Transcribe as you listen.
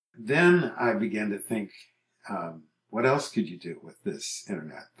then I began to think, what else could you do with this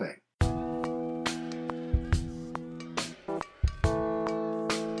internet thing?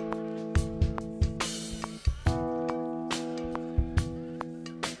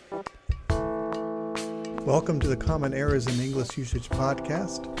 Welcome to the Common Errors in English Usage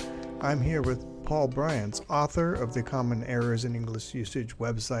podcast. I'm here with Paul Bryans, author of the Common Errors in English Usage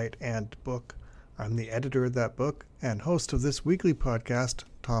website and book. I'm the editor of that book and host of this weekly podcast,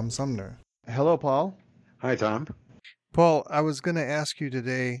 Tom Sumner. Hello, Paul. Hi, Tom. Paul, I was going to ask you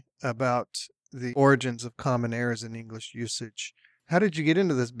today about the origins of common errors in English usage. How did you get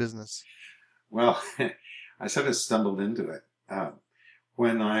into this business? Well, I sort of stumbled into it.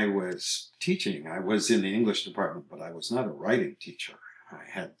 When I was teaching, I was in the English department, but I was not a writing teacher. I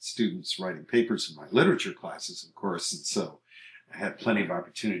had students writing papers in my literature classes, of course, and so I had plenty of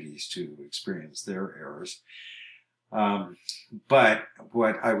opportunities to experience their errors. But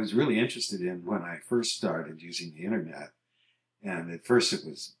what I was really interested in when I first started using the internet, and at first it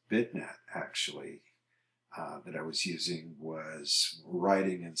was BitNet actually, that I was using, was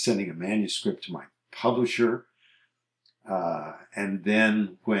writing and sending a manuscript to my publisher. And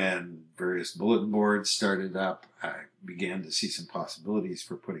then when various bulletin boards started up, I began to see some possibilities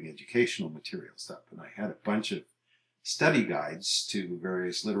for putting educational materials up. And I had a bunch of study guides to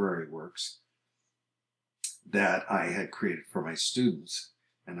various literary works that I had created for my students.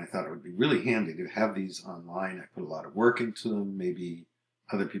 And I thought it would be really handy to have these online. I put a lot of work into them. Maybe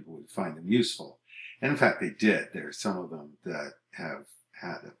other people would find them useful. And in fact, they did. There are some of them that have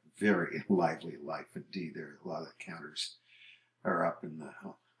had a very lively life indeed. There are a lot of counters are up in the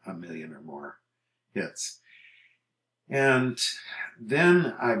 1 million or more hits. And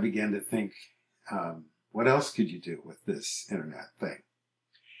then I began to think, what else could you do with this internet thing?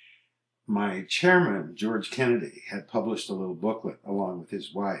 My chairman, George Kennedy, had published a little booklet along with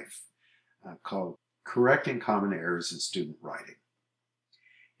his wife called Correcting Common Errors in Student Writing.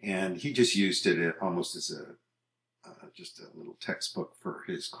 And he just used it almost as just a little textbook for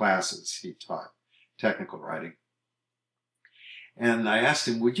his classes. He taught technical writing. And I asked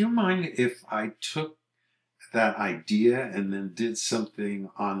him, would you mind if I took that idea and then did something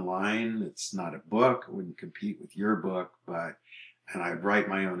online that's not a book, it wouldn't compete with your book, and I'd write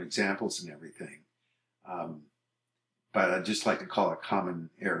my own examples and everything. But I'd just like to call it Common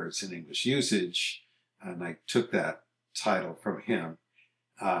Errors in English Usage. And I took that title from him.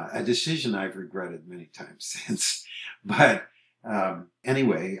 A decision I've regretted many times since. But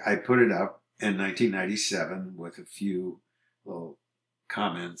anyway, I put it up in 1997 with a few little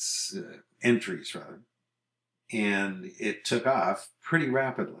comments, entries rather, and it took off pretty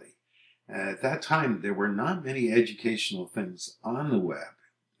rapidly. At that time, there were not many educational things on the web.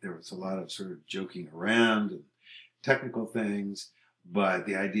 There was a lot of sort of joking around and technical things, but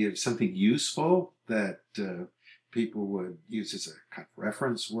the idea of something useful that people would use as a kind of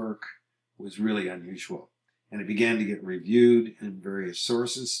reference work was really unusual. And it began to get reviewed in various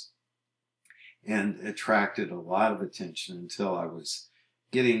sources and attracted a lot of attention until I was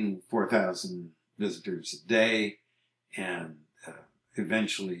getting 4,000 visitors a day and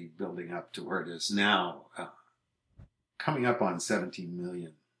eventually building up to where it is now, coming up on 17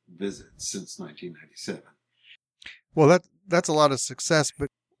 million visits since 1997. Well, that's a lot of success, but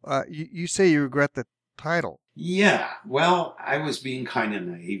you say you regret the title. Yeah, well, I was being kind of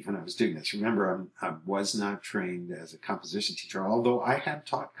naive when I was doing this. Remember, I was not trained as a composition teacher, although I had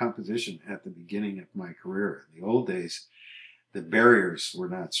taught composition at the beginning of my career. In the old days, the barriers were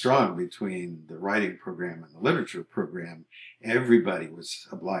not strong between the writing program and the literature program. Everybody was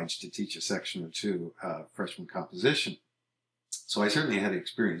obliged to teach a section or two of freshman composition. So I certainly had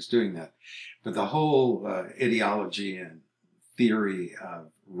experience doing that. But the whole ideology and theory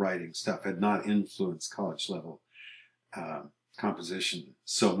of writing stuff had not influenced college level composition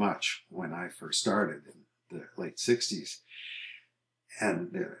so much when I first started in the late 60s.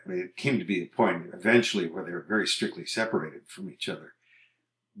 And it came to be a point eventually where they were very strictly separated from each other.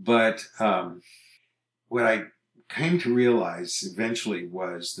 But what I came to realize eventually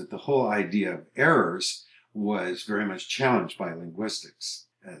was that the whole idea of errors was very much challenged by linguistics.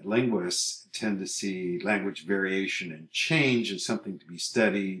 Linguists tend to see language variation and change as something to be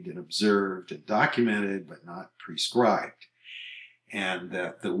studied and observed and documented, but not prescribed. And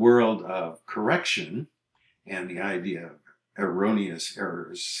that the world of correction and the idea of erroneous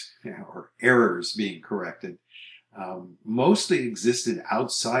errors, or errors being corrected, mostly existed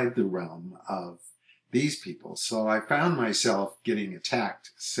outside the realm of these people. So I found myself getting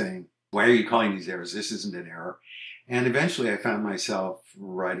attacked saying, why are you calling these errors? This isn't an error. And eventually I found myself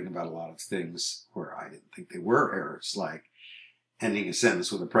writing about a lot of things where I didn't think they were errors, like ending a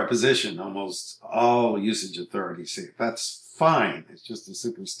sentence with a preposition. Almost all usage authorities say that's fine. It's just a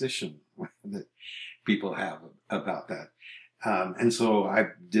superstition that people have about that. And so I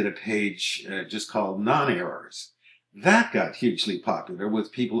did a page just called Non-Errors. That got hugely popular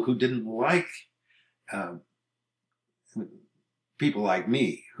with people who didn't like people like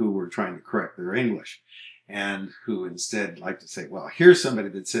me who were trying to correct their English, and who instead like to say, well, here's somebody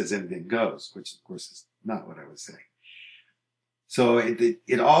that says anything goes, which of course is not what I was saying. So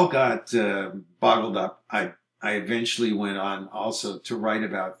it all got boggled up. I eventually went on also to write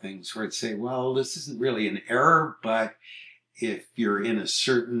about things where I'd say, well, this isn't really an error, but if you're in a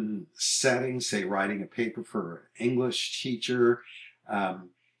certain setting, say writing a paper for an English teacher,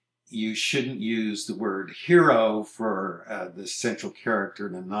 you shouldn't use the word hero for the central character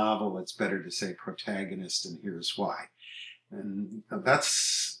in a novel. It's better to say protagonist, and here's why. And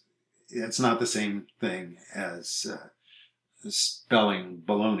it's not the same thing as spelling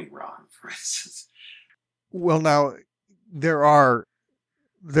baloney wrong, for instance. Well, now there are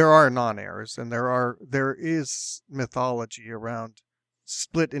non-errors, and there is mythology around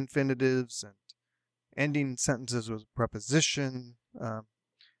split infinitives and ending sentences with preposition.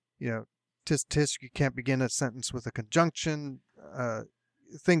 Tisk tisk, you can't begin a sentence with a conjunction.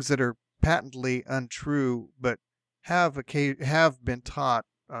 Things that are patently untrue, but have been taught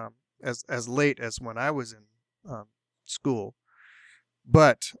as late as when I was in school.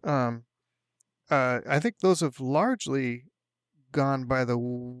 But I think those have largely gone by the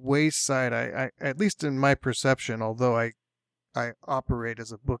wayside. I at least in my perception, although I operate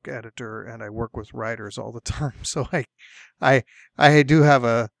as a book editor and I work with writers all the time, so I do have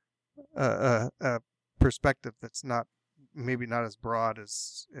a perspective that's maybe not as broad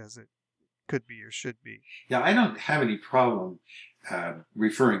as it could be or should be. Yeah, I don't have any problem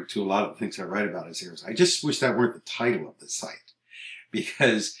referring to a lot of the things I write about as errors. I just wish that weren't the title of the site,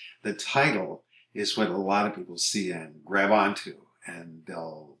 because the title is what a lot of people see and grab onto, and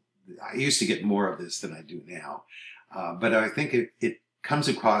I used to get more of this than I do now, but I think it comes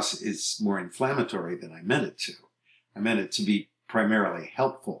across as more inflammatory than I meant it to. I meant it to be primarily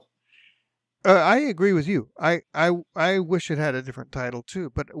helpful. I agree with you. I wish it had a different title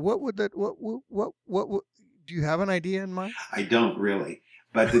too. But what would do you have an idea in mind? I don't really,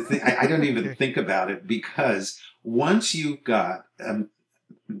 but the thing, I don't even think about it, because once you've got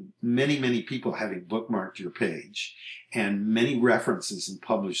many people having bookmarked your page, and many references and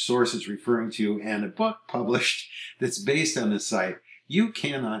published sources referring to you, and a book published that's based on this site, you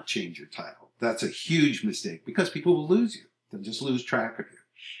cannot change your title. That's a huge mistake, because people will lose you. They'll just lose track of you.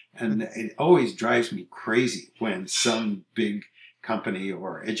 And it always drives me crazy when some big company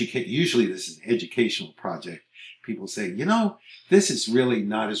or usually this is an educational project, people say, this is really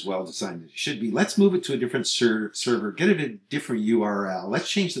not as well designed as it should be. Let's move it to a different server, get it a different URL. Let's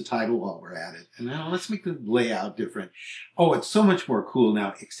change the title while we're at it. And now let's make the layout different. Oh, it's so much more cool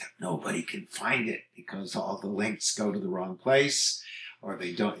now, except nobody can find it because all the links go to the wrong place, or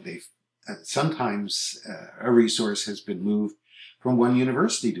sometimes a resource has been moved from one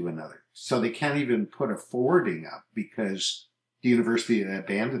university to another. So they can't even put a forwarding up because the university that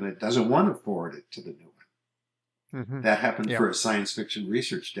abandoned it doesn't want to forward it to the new one. Mm-hmm. That happened for a science fiction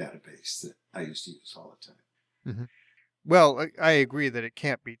research database that I used to use all the time. Mm-hmm. Well, I agree that it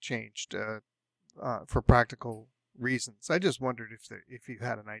can't be changed for practical reasons. I just wondered if you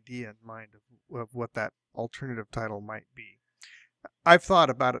had an idea in mind of what that alternative title might be. I've thought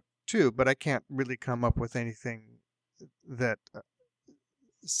about it too, but I can't really come up with anything that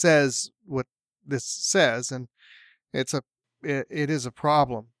says what this says, and it is a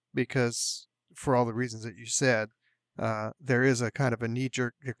problem, because for all the reasons that you said, there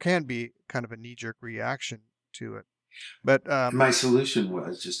can be kind of a knee-jerk reaction to it. But my solution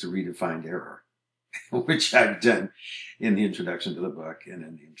was just to redefine error, which I've done in the introduction to the book and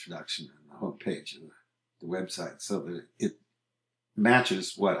in the introduction on the homepage of the website, so that it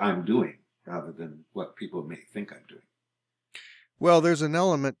matches what I'm doing rather than what people may think I'm doing. Well, there's an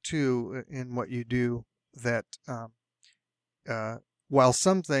element too in what you do that while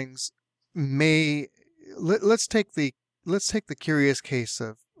some things may, let's take the curious case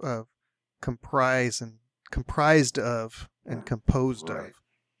of comprised of and composed right.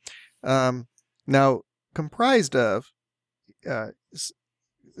 of. Now, comprised of,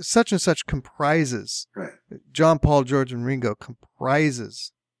 such and such comprises. Right. John, Paul, George, and Ringo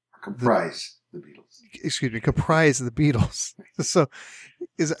comprise the Beatles. Excuse me, comprise the Beatles. So,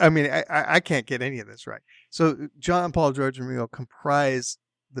 I can't get any of this right. So, John, Paul, George, and Ringo comprise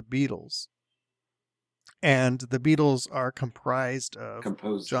the Beatles, and the Beatles are composed of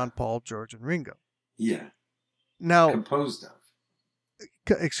John, Paul, George, and Ringo. Yeah. Now, composed of.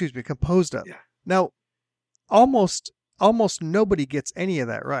 composed of. Yeah. Now, almost nobody gets any of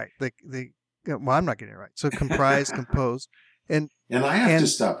that right. Well, I'm not getting it right. So comprise, compose, and I have to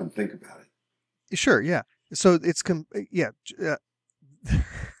stop and think about it. Sure, yeah. So it's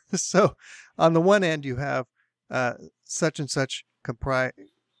so on the one end you have such and such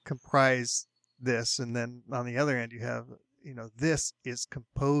comprise this, and then on the other end you have this is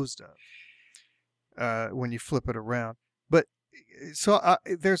composed of when you flip it around. But so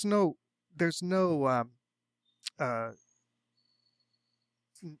there's no there's no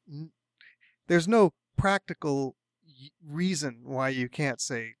practical reason why you can't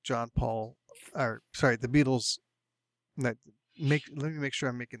say John Paul, or sorry, the Beatles. Let me make sure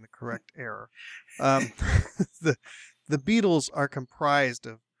I'm making the correct error. The Beatles are comprised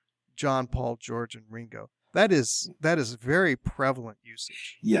of John, Paul, George, and Ringo. That is very prevalent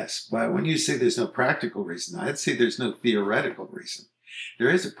usage. Yes, but when you say there's no practical reason, I'd say there's no theoretical reason. There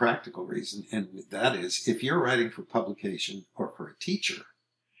is a practical reason, and that is if you're writing for publication or for a teacher.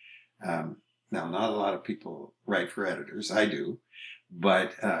 Now, not a lot of people write for editors. I do.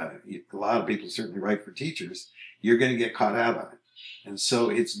 But a lot of people certainly write for teachers. You're going to get caught out on it. And so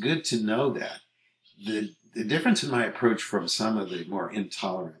it's good to know that. The difference in my approach from some of the more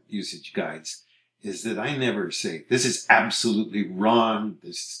intolerant usage guides is that I never say, this is absolutely wrong,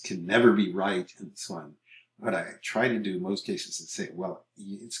 this can never be right, and so on. What I try to do in most cases is say, well,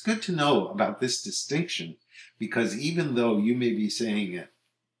 it's good to know about this distinction, because even though you may be saying it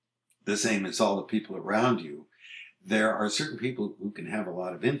the same as all the people around you, there are certain people who can have a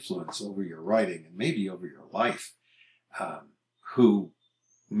lot of influence over your writing and maybe over your life, who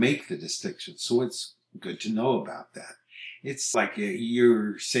make the distinction. So it's good to know about that. It's like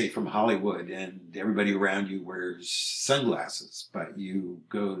you're, say, from Hollywood and everybody around you wears sunglasses, but you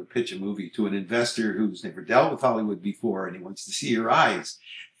go to pitch a movie to an investor who's never dealt with Hollywood before and he wants to see your eyes.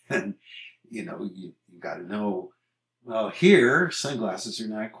 And, you got to know, well, here, sunglasses are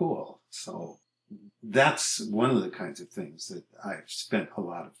not cool. So that's one of the kinds of things that I've spent a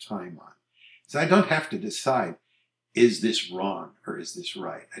lot of time on. So I don't have to decide, is this wrong or is this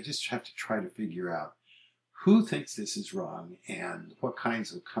right? I just have to try to figure out who thinks this is wrong and what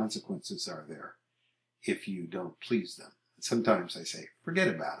kinds of consequences are there if you don't please them. Sometimes I say, forget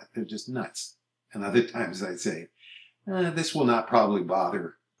about it. They're just nuts. And other times I say, this will not probably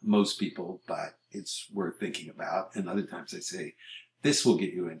bother most people, but it's worth thinking about. And other times I say, this will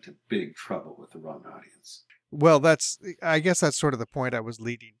get you into big trouble with the wrong audience. Well, I guess that's sort of the point I was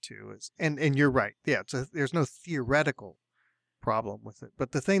leading to, and you're right. Yeah, there's no theoretical problem with it.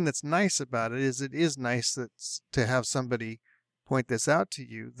 But the thing that's nice about it is nice to have somebody point this out to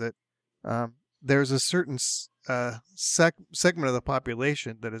you, that there's a certain segment of the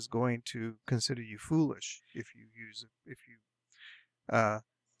population that is going to consider you foolish if you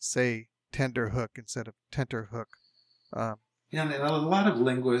say tender hook instead of tenterhook. And a lot of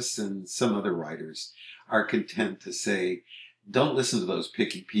linguists and some other writers are content to say, don't listen to those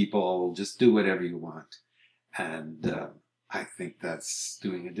picky people, just do whatever you want. And I think that's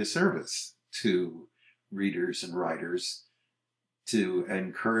doing a disservice to readers and writers to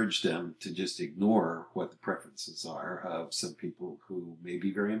encourage them to just ignore what the preferences are of some people who may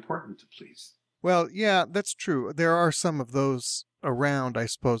be very important to please. Well, yeah, that's true. There are some of those around, I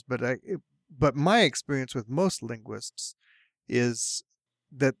suppose, but my experience with most linguists is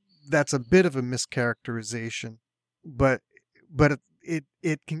that that's a bit of a mischaracterization, but it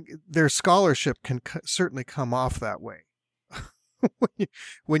can, their scholarship can certainly come off that way.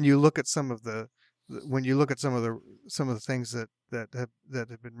 when you look at some of the things that have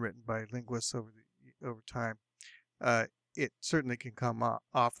been written by linguists over time, it certainly can come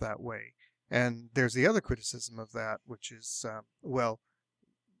off that way. And there's the other criticism of that, which is, well,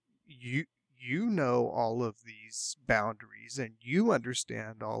 you know all of these boundaries and you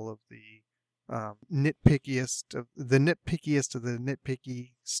understand all of the nitpickiest of the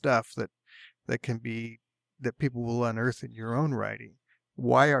nitpicky stuff that people will unearth in your own writing.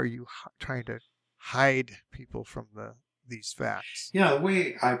 Why are you trying to hide people from these facts? Yeah, the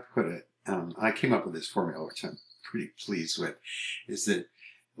way I put it, I came up with this formula, which I'm pretty pleased with, is that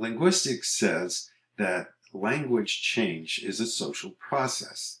linguistics says that language change is a social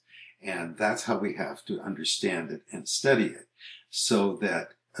process. And that's how we have to understand it and study it, so that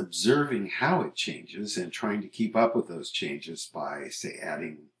observing how it changes and trying to keep up with those changes by, say,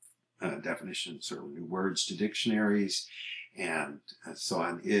 adding definitions or new words to dictionaries and so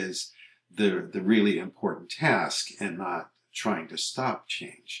on is the really important task, and not trying to stop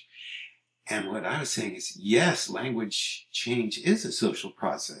change. And what I was saying is, yes, language change is a social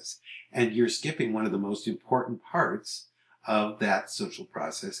process, and you're skipping one of the most important parts of that social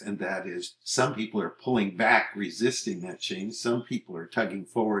process, and that is some people are pulling back, resisting that change. Some people are tugging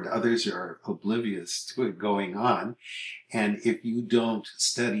forward. Others are oblivious to it going on. And if you don't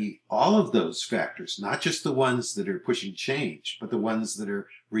study all of those factors, not just the ones that are pushing change, but the ones that are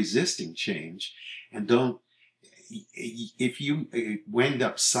resisting change, and if you wind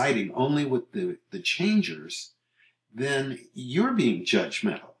up siding only with the changers, then you're being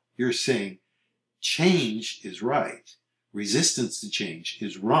judgmental. You're saying change is right. Resistance to change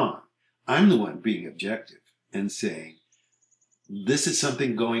is wrong. I'm the one being objective and saying, this is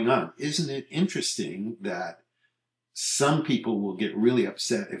something going on. Isn't it interesting that some people will get really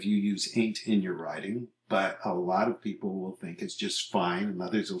upset if you use ain't in your writing, but a lot of people will think it's just fine, and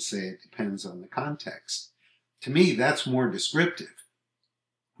others will say it depends on the context. To me, that's more descriptive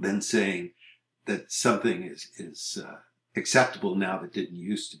than saying that something is acceptable now that didn't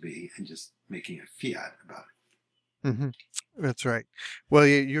used to be, and just making a fiat about it. Mm-hmm. That's right. Well,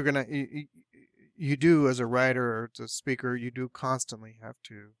 you do, as a writer or as a speaker, you do constantly have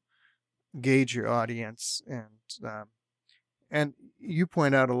to gauge your audience, and you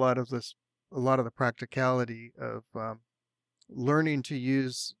point out a lot of the practicality of learning to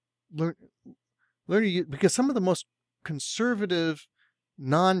use, because some of the most conservative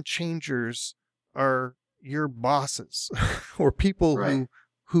non-changers are your bosses or people Right.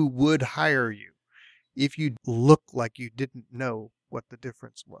 who would hire you if you look like you didn't know what the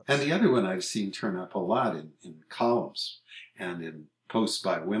difference was. And the other one I've seen turn up a lot in columns and in posts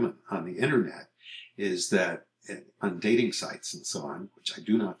by women on the internet is that on dating sites and so on, which I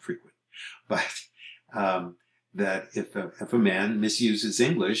do not frequent, but that if a man misuses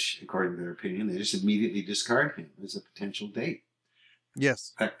English, according to their opinion, they just immediately discard him as a potential date.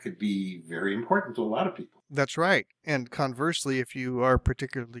 Yes. That could be very important to a lot of people. That's right. And conversely, if you are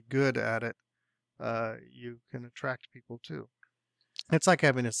particularly good at it, you can attract people too. It's like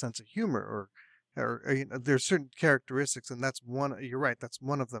having a sense of humor, or there's certain characteristics, and that's one. You're right. That's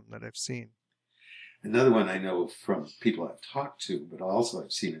one of them that I've seen. Another one I know from people I've talked to, but also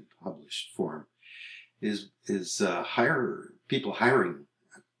I've seen in published form, is people hiring,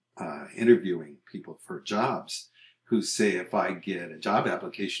 interviewing people for jobs, who say, if I get a job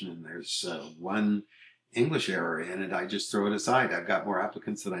application and there's one English error in it, I just throw it aside. I've got more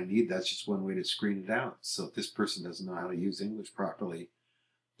applicants than I need. That's just one way to screen it out. So if this person doesn't know how to use English properly,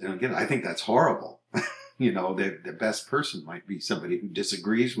 they don't get it. I think that's horrible. The best person might be somebody who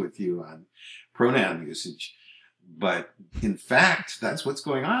disagrees with you on pronoun usage. But in fact, that's what's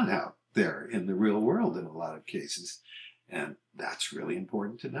going on out there in the real world in a lot of cases. And that's really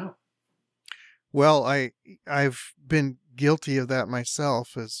important to know. Well, I've been guilty of that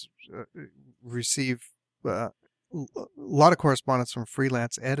myself, as receive a lot of correspondence from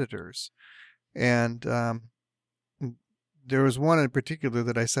freelance editors, and there was one in particular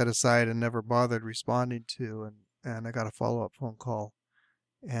that I set aside and never bothered responding to, and I got a follow-up phone call,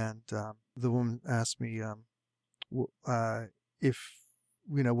 and the woman asked me if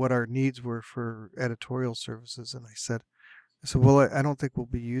what our needs were for editorial services, and I said, well, I don't think we'll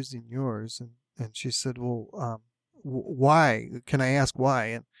be using yours, and she said, well, why? Can I ask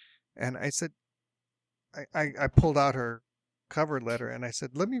why? And I said, I pulled out her cover letter and I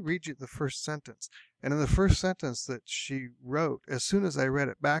said, let me read you the first sentence. And in the first sentence that she wrote, as soon as I read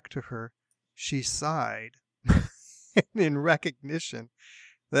it back to her, she sighed in recognition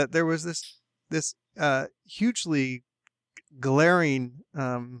that there was this hugely glaring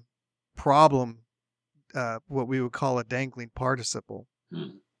problem, what we would call a dangling participle,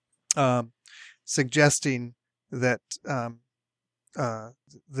 suggesting that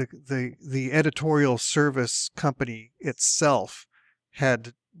the editorial service company itself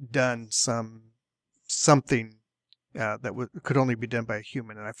had done something that could only be done by a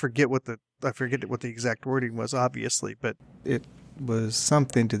human, and I forget what the exact wording was, obviously, but it was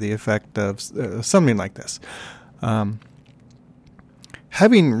something to the effect of something like this.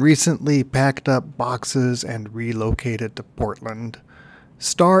 Having recently packed up boxes and relocated to Portland,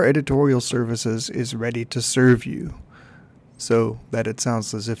 Star Editorial Services is ready to serve you. So that it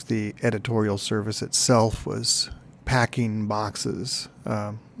sounds as if the editorial service itself was packing boxes.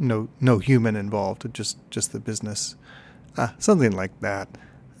 No human involved, just the business. Something like that.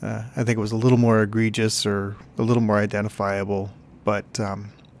 I think it was a little more egregious or a little more identifiable, but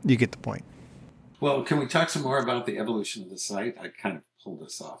you get the point. Well, can we talk some more about the evolution of the site? I kind of pulled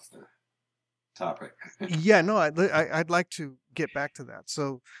us off the topic. Yeah, no, I'd like to get back to that.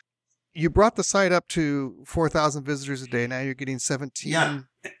 So you brought the site up to 4,000 visitors a day. Now you're getting 17. Yeah.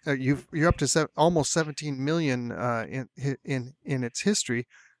 You're up to almost 17 million in its history.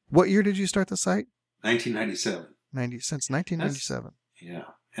 What year did you start the site? 1997. since That's 1997. yeah,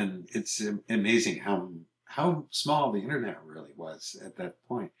 and it's amazing how small the internet really was at that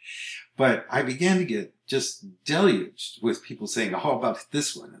point. But I began to get just deluged with people saying, "Oh, about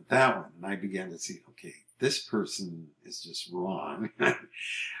this one and that one," and I began to see, okay, this person is just wrong.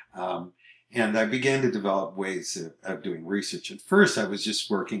 um, and I began to develop ways of doing research. At first, I was just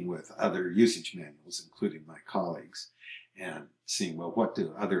working with other usage manuals, including my colleagues, and seeing, well, what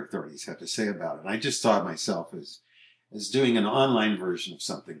do other authorities have to say about it? And I just saw myself as doing an online version of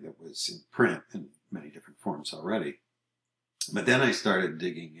something that was in print in many different forms already. But then I started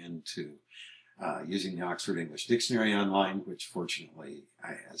digging into using the Oxford English Dictionary online, which fortunately,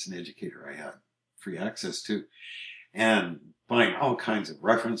 as an educator, I had free access to, and buying all kinds of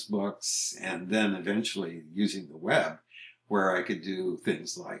reference books, and then eventually using the web, where I could do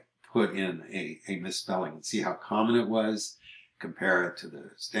things like put in a misspelling and see how common it was, compare it to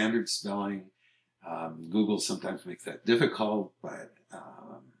the standard spelling. Google sometimes makes that difficult, but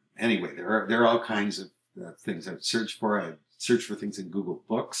anyway, there are all kinds of things I would search for. I search for things in Google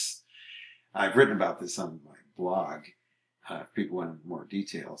Books. I've written about this on my blog, if people want more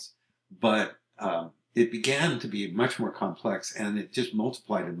details. But it began to be much more complex, and it just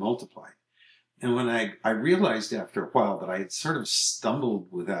multiplied and multiplied. And when I realized after a while that I had sort of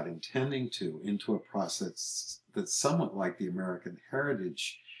stumbled without intending to into a process that's somewhat like the American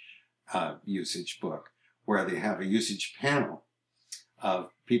Heritage usage book, where they have a usage panel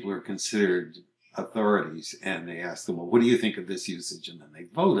of people who are considered authorities, and they ask them, well, what do you think of this usage? And then they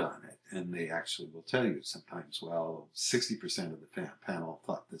vote on it, and they actually will tell you sometimes, well, 60% of the panel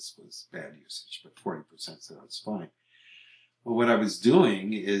thought this was bad usage, but 40% said it's fine. Well, what I was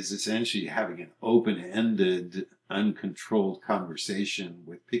doing is essentially having an open-ended, uncontrolled conversation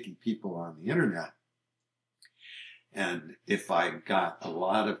with picky people on the internet. And if I got a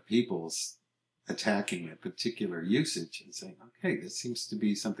lot of people attacking a particular usage and saying, okay, this seems to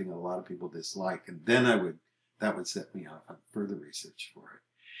be something a lot of people dislike, and then that would set me off on further research for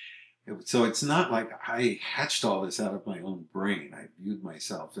it. So it's not like I hatched all this out of my own brain. I viewed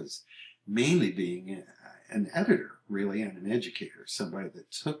myself as mainly being an editor, really, and an educator, somebody that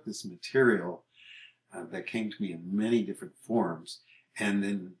took this material that came to me in many different forms, and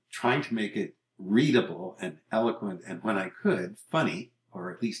then trying to make it readable and eloquent, and when I could, funny,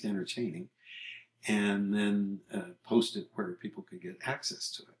 or at least entertaining, and then post it where people could get access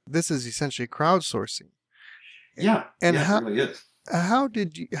to it. This is essentially crowdsourcing. Yeah, and yeah, how, it really is. How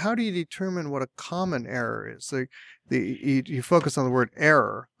do you determine what a common error is? Like you focus on the word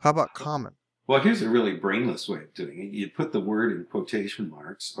error. How about common? Well, here's a really brainless way of doing it. You put the word in quotation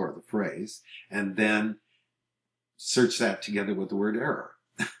marks, or the phrase, and then search that together with the word error,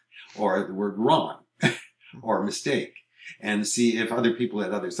 or the word wrong, or mistake, and see if other people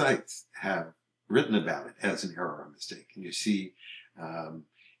at other sites have written about it as an error or mistake. And you see,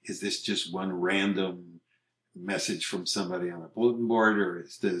 is this just one random message from somebody on a bulletin board, or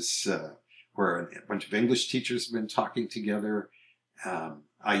is this where a bunch of English teachers have been talking together?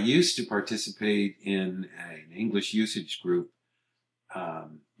 I used to participate in an English usage group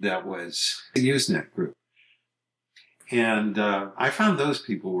that was a Usenet group. And I found those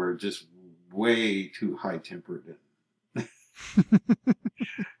people were just way too high-tempered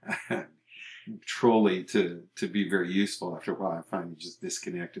and trolly to be very useful. After a while, I finally just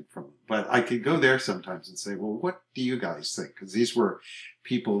disconnected from them. But I could go there sometimes and say, well, what do you guys think? Because these were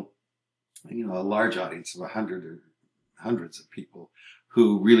people, a large audience of 100 or hundreds of people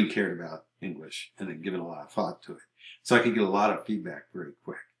who really cared about English and had given a lot of thought to it. So I could get a lot of feedback very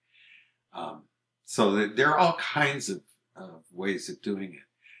quick. So there are all kinds of ways of doing it.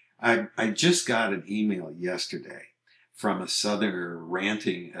 I just got an email yesterday from a Southerner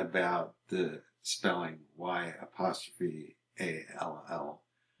ranting about the spelling Y''ALL.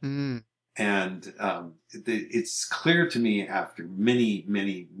 Mm. And it's clear to me after many,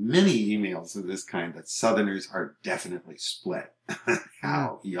 many, many emails of this kind that Southerners are definitely split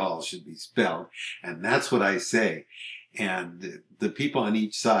how y'all should be spelled. And that's what I say. And the people on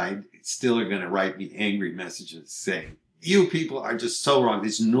each side still are going to write me angry messages saying, you people are just so wrong.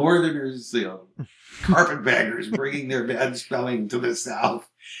 These Northerners, carpetbaggers bringing their bad spelling to the South.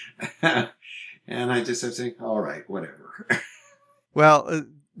 And I just have to say, all right, whatever. Well,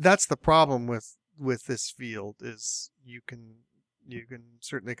 that's the problem with this field is you can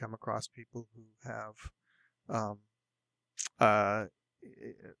certainly come across people who have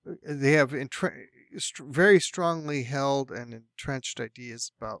they have very strongly held and entrenched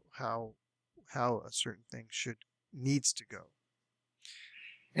ideas about how a certain thing needs to go.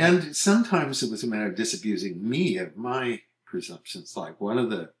 And sometimes it was a matter of disabusing me of my presumptions. Like one of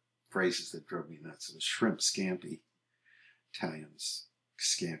the phrases that drove me nuts. It was shrimp scampi. Italians,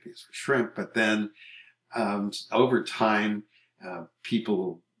 scampi is for shrimp. But then over time,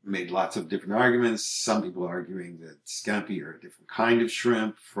 people made lots of different arguments. Some people arguing that scampi are a different kind of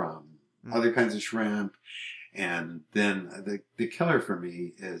shrimp from other kinds of shrimp. And then the killer for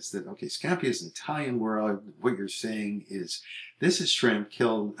me is that, okay, scampi is an Italian word. What you're saying is this is shrimp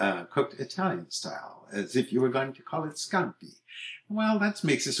cooked Italian style, as if you were going to call it scampi. Well, that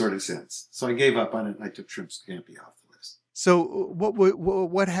makes a sort of sense. So I gave up on it and I took shrimp scampi off the list. So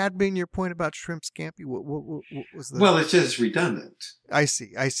what had been your point about shrimp scampi? What was the... Well, it's just redundant. I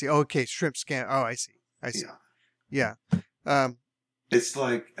see. Okay, shrimp scampi. Oh, I see. Yeah. It's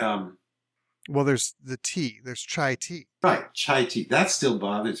like... well, there's the tea. There's chai tea. Right, chai tea. That still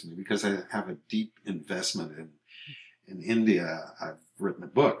bothers me because I have a deep investment in India. I've written a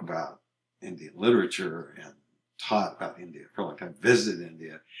book about Indian literature and taught about India for a long time, visited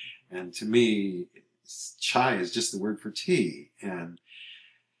India. And to me, chai is just the word for tea. And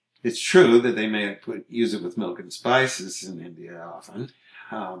it's true that they may use it with milk and spices in India often.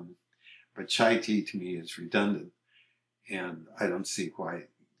 But chai tea to me is redundant. And I don't see why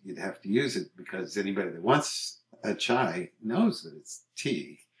you'd have to use it, because anybody that wants a chai knows that it's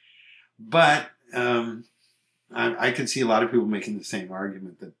tea. But I can see a lot of people making the same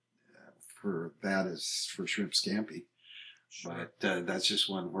argument that for that as for shrimp scampi. Sure. But that's just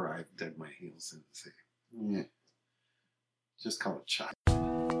one where I've dug my heels in and say, just call it chai.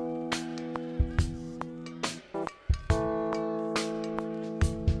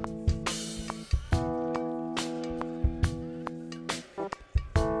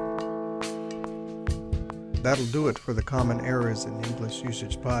 That'll do it for the Common Errors in English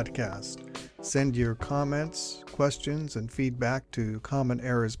Usage podcast. Send your comments, questions, and feedback to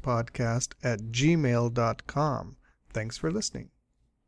commonerrorspodcast@gmail.com. Thanks for listening.